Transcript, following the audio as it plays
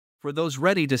for those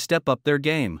ready to step up their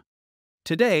game.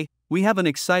 Today, we have an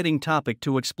exciting topic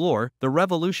to explore: the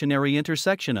revolutionary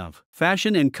intersection of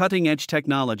fashion and cutting-edge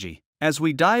technology. As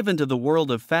we dive into the world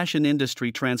of fashion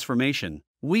industry transformation,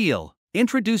 we'll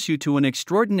introduce you to an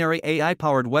extraordinary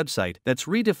AI-powered website that's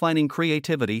redefining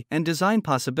creativity and design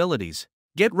possibilities.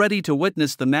 Get ready to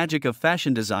witness the magic of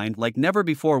fashion design like never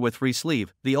before with Resleeve,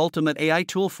 the ultimate AI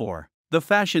tool for the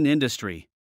fashion industry.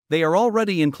 They are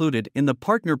already included in the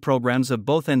partner programs of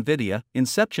both NVIDIA,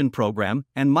 Inception Program,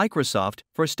 and Microsoft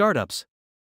for startups.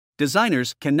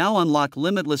 Designers can now unlock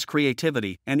limitless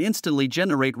creativity and instantly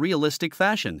generate realistic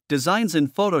fashion designs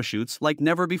and photoshoots like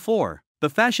never before. The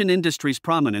fashion industry's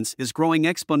prominence is growing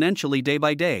exponentially day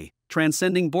by day,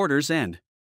 transcending borders and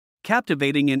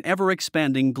captivating an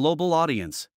ever-expanding global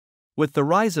audience. With the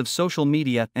rise of social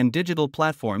media and digital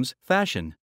platforms,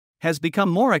 fashion has become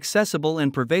more accessible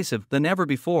and pervasive than ever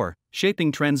before,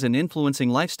 shaping trends and influencing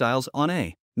lifestyles on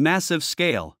a massive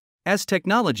scale. As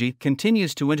technology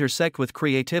continues to intersect with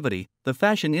creativity, the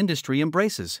fashion industry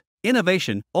embraces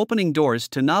innovation, opening doors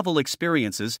to novel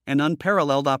experiences and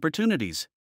unparalleled opportunities.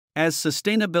 As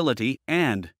sustainability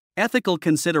and ethical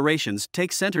considerations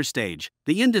take center stage,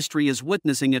 the industry is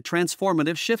witnessing a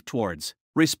transformative shift towards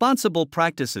responsible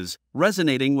practices,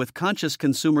 resonating with conscious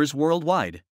consumers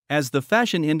worldwide. As the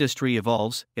fashion industry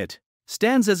evolves, it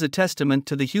stands as a testament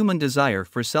to the human desire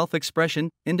for self-expression,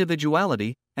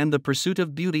 individuality, and the pursuit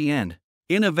of beauty and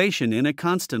innovation in a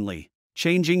constantly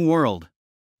changing world.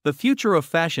 The future of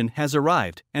fashion has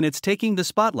arrived, and it's taking the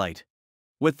spotlight.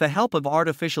 With the help of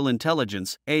artificial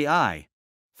intelligence, AI,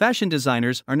 fashion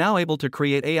designers are now able to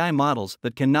create AI models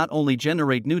that can not only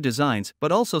generate new designs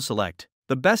but also select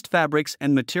the best fabrics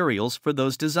and materials for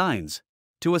those designs.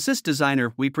 To assist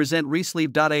designer, we present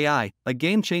Resleeve AI, a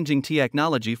game-changing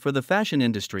technology for the fashion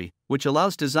industry, which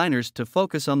allows designers to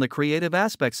focus on the creative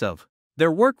aspects of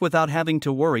their work without having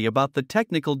to worry about the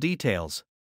technical details.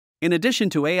 In addition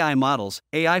to AI models,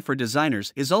 AI for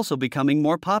designers is also becoming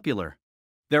more popular.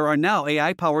 There are now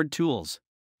AI-powered tools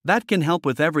that can help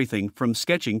with everything from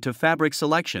sketching to fabric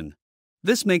selection.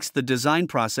 This makes the design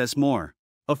process more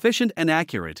efficient and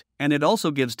accurate, and it also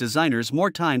gives designers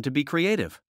more time to be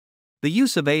creative. The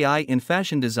use of AI in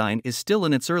fashion design is still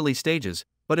in its early stages,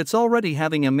 but it's already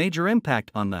having a major impact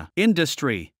on the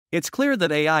industry. It's clear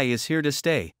that AI is here to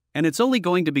stay, and it's only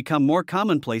going to become more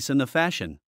commonplace in the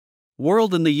fashion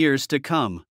world in the years to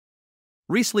come.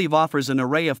 Resleeve offers an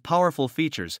array of powerful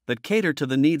features that cater to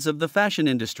the needs of the fashion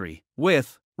industry.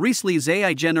 With Resleeve's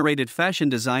AI-generated fashion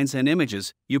designs and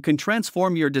images, you can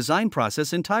transform your design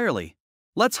process entirely.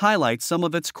 Let's highlight some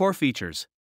of its core features.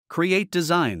 Create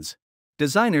designs.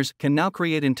 Designers can now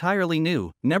create entirely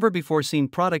new, never-before-seen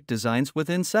product designs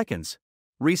within seconds.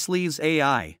 Resleeve's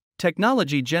AI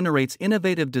technology generates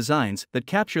innovative designs that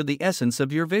capture the essence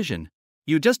of your vision.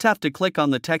 You just have to click on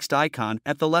the text icon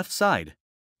at the left side.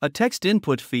 A text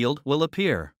input field will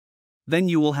appear. Then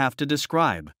you will have to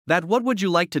describe what would you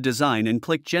like to design and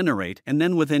click Generate, and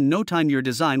then within no time your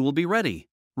design will be ready.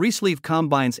 Resleeve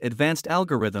combines advanced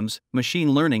algorithms, machine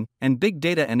learning, and big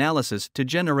data analysis to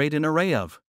generate an array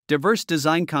of diverse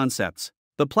design concepts.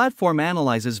 The platform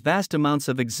analyzes vast amounts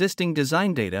of existing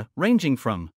design data, ranging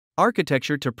from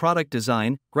architecture to product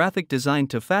design, graphic design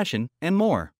to fashion, and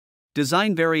more.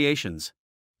 Design variations.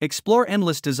 Explore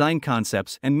endless design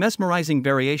concepts and mesmerizing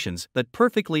variations that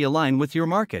perfectly align with your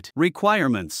market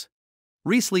requirements.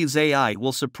 Resleeve's AI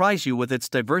will surprise you with its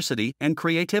diversity and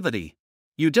creativity.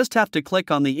 You just have to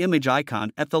click on the image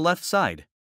icon at the left side.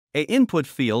 An input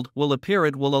field will appear.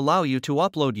 It will allow you to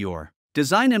upload your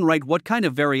design and write what kind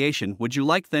of variation would you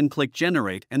like, then click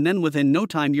Generate, and then within no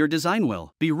time your design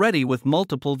will be ready with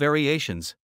multiple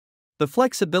variations. The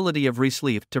flexibility of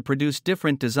Resleeve to produce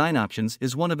different design options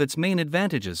is one of its main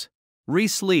advantages.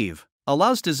 Resleeve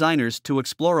allows designers to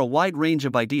explore a wide range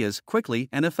of ideas quickly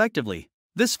and effectively.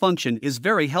 This function is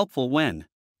very helpful when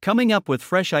coming up with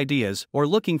fresh ideas or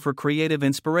looking for creative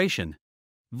inspiration.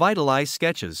 Vitalize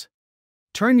sketches.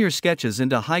 Turn your sketches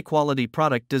into high-quality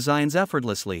product designs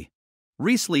effortlessly.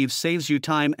 Resleeve saves you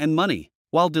time and money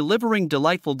while delivering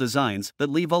delightful designs that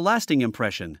leave a lasting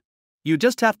impression. You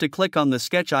just have to click on the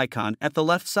sketch icon at the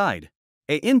left side.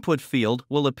 An input field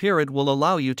will appear. It will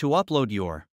allow you to upload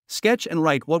your sketch and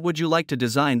write what would you like to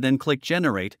design, then click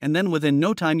Generate, and then within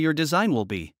no time your design will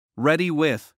be ready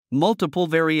with multiple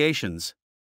variations.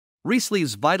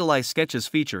 Resleeve's Vitalize Sketches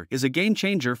feature is a game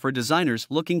changer for designers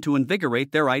looking to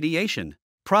invigorate their ideation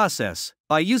process.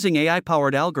 By using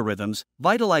AI-powered algorithms,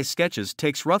 Vitalize Sketches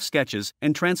takes rough sketches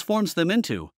and transforms them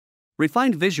into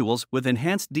refined visuals with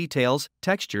enhanced details,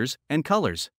 textures, and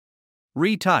colors.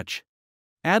 Retouch.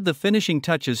 Add the finishing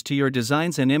touches to your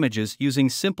designs and images using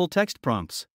simple text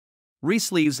prompts.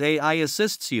 Resleeve AI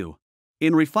assists you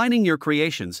in refining your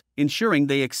creations, ensuring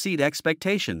they exceed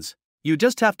expectations. You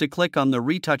just have to click on the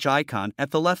retouch icon at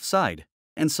the left side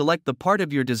and select the part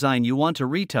of your design you want to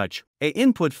retouch. An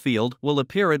input field will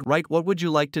appear at right. What would you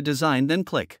like to design? Then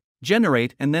click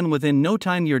generate, and then within no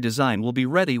time your design will be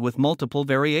ready with multiple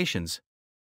variations.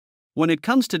 When it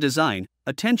comes to design,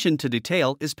 attention to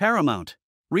detail is paramount.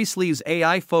 Resleeve's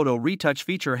AI photo retouch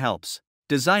feature helps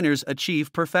designers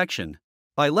achieve perfection.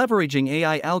 By leveraging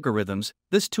AI algorithms,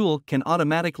 this tool can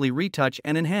automatically retouch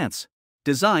and enhance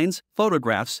designs,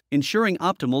 photographs, ensuring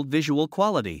optimal visual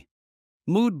quality.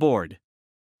 Mood board.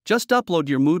 Just upload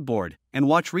your mood board and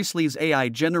watch Resleeve's AI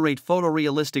generate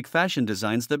photorealistic fashion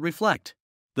designs that reflect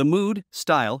the mood,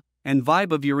 style, and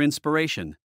vibe of your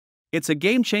inspiration. It's a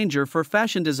game changer for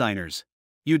fashion designers.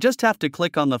 You just have to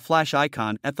click on the flash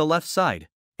icon at the left side.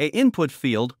 An input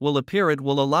field will appear. It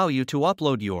will allow you to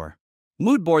upload your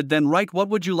mood board. Then write what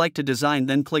would you like to design.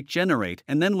 Then click generate,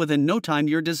 and then within no time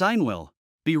your design will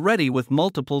be ready with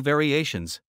multiple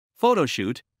variations.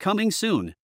 Photoshoot, coming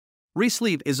soon.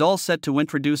 Resleeve is all set to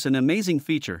introduce an amazing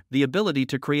feature, the ability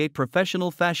to create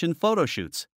professional fashion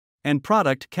photoshoots and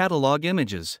product catalog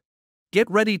images. Get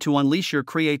ready to unleash your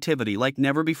creativity like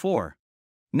never before.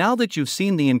 Now that you've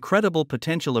seen the incredible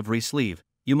potential of Resleeve,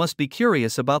 you must be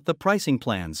curious about the pricing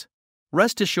plans.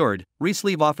 Rest assured,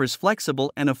 Resleeve offers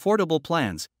flexible and affordable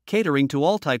plans, catering to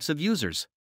all types of users.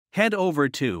 Head over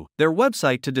to their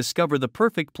website to discover the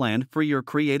perfect plan for your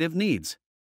creative needs.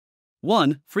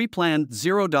 1. Free plan,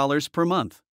 $0 per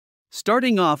month.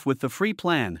 Starting off with the free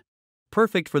plan.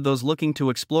 Perfect for those looking to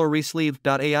explore Resleeve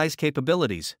AI's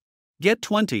capabilities. Get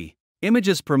 20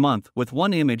 images per month with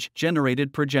one image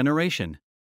generated per generation.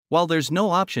 While there's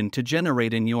no option to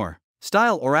generate in your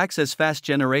style or access fast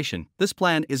generation, this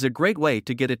plan is a great way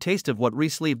to get a taste of what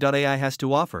Resleeve AI has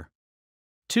to offer.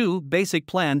 2. Basic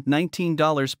plan,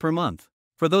 $19 per month.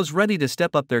 For those ready to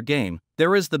step up their game,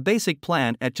 there is the basic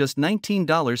plan at just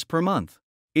 $19 per month.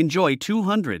 Enjoy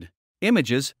 200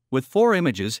 images, with 4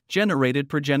 images generated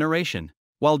per generation.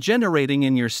 While generating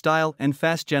in your style and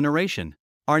fast generation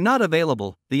are not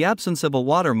available, the absence of a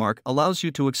watermark allows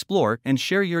you to explore and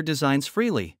share your designs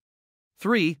freely.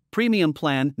 3. Premium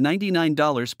plan,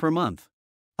 $99 per month.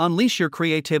 Unleash your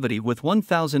creativity with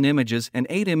 1,000 images and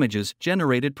 8 images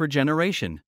generated per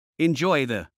generation. Enjoy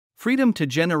the freedom to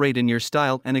generate in your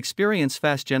style and experience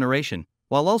fast generation,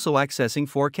 while also accessing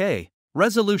 4K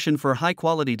resolution for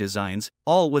high-quality designs,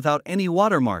 all without any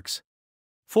watermarks.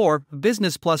 4.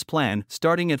 Business Plus plan,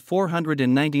 starting at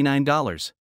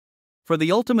 $499. For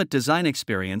the ultimate design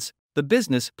experience, the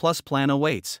Business Plus plan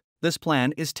awaits. This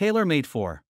plan is tailor-made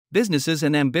for businesses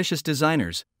and ambitious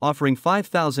designers, offering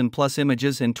 5,000 plus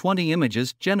images and 20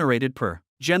 images generated per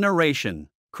generation.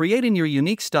 Create in your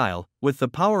unique style, with the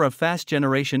power of fast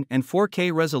generation and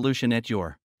 4K resolution at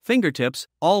your fingertips,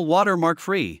 all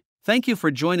watermark-free. Thank you for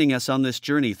joining us on this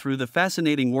journey through the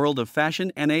fascinating world of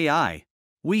fashion and AI.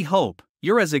 We hope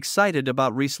you're as excited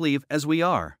about Resleeve as we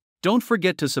are. Don't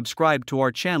forget to subscribe to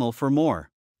our channel for more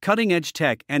cutting-edge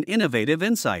tech and innovative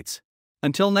insights.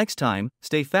 Until next time,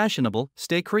 stay fashionable,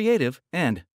 stay creative,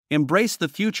 and embrace the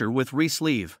future with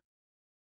Resleeve.